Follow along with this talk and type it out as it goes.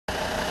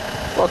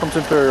Welcome to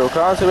Imperial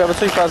Cars. Here we have a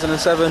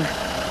 2007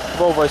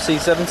 Volvo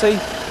C70.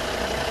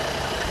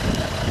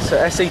 It's an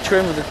SE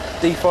trim with a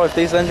D5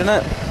 diesel engine in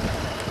it.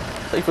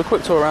 Take you for a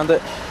quick tour around it.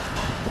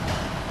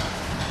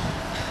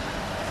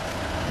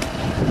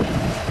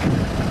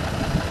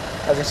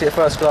 As you can see at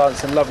first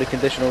glance, in lovely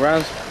condition all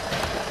round.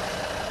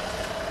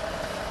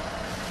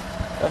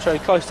 I'll show you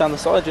close down the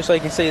side just so you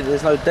can see that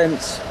there's no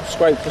dents,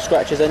 scrapes or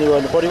scratches anywhere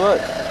in the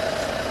bodywork.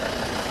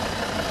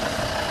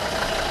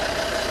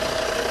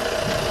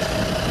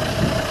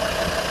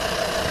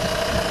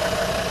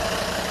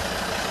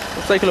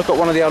 Let's take a look at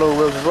one of the alloy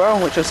wheels as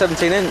well, which are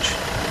 17 inch.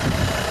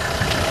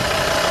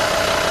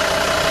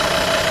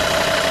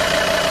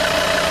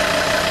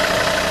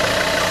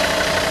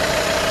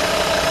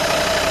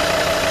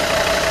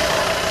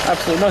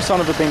 Absolutely no sign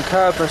of it being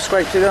curved or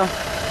scraped either.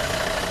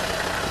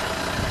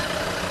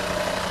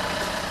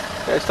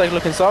 Okay, let's take a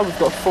look inside. We've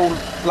got a full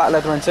black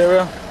leather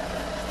interior.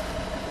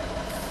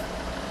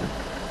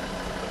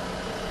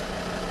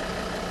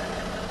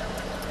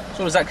 It's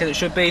all exactly as it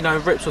should be, no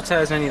rips or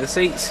tears in any of the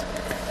seats.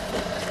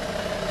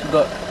 So we've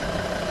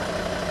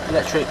got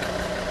electric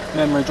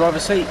memory driver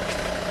seat.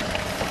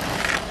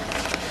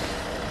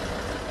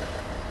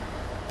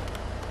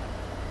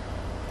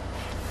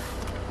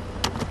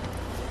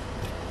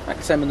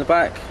 XM in the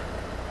back.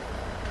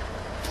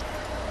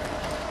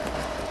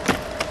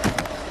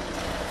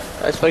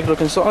 Let's take a look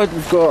inside.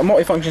 We've got a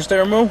multi-function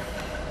steering wheel,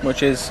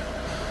 which is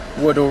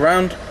wood all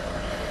round.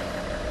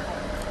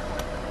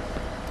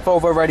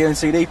 Volvo radio and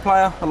CD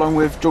player, along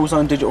with dual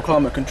zone digital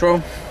climate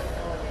control.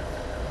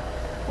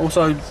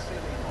 Also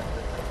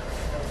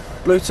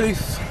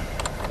Bluetooth.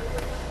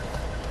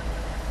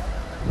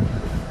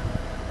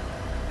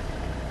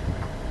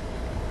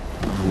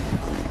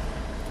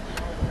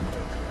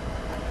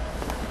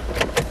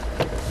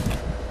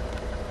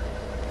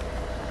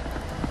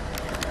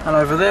 And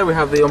over there we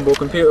have the onboard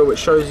computer, which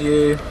shows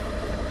you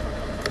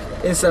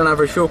instant and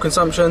average fuel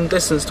consumption,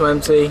 distance to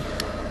empty,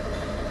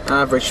 and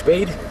average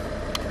speed.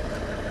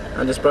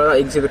 And just below that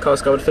you can see the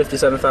car's covered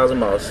 57,000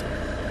 miles.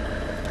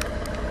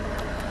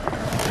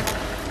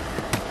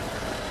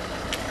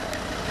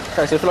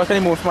 Okay, so if you'd like any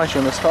more information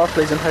on this car,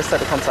 please don't hesitate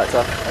to contact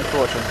us. Thanks for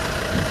watching.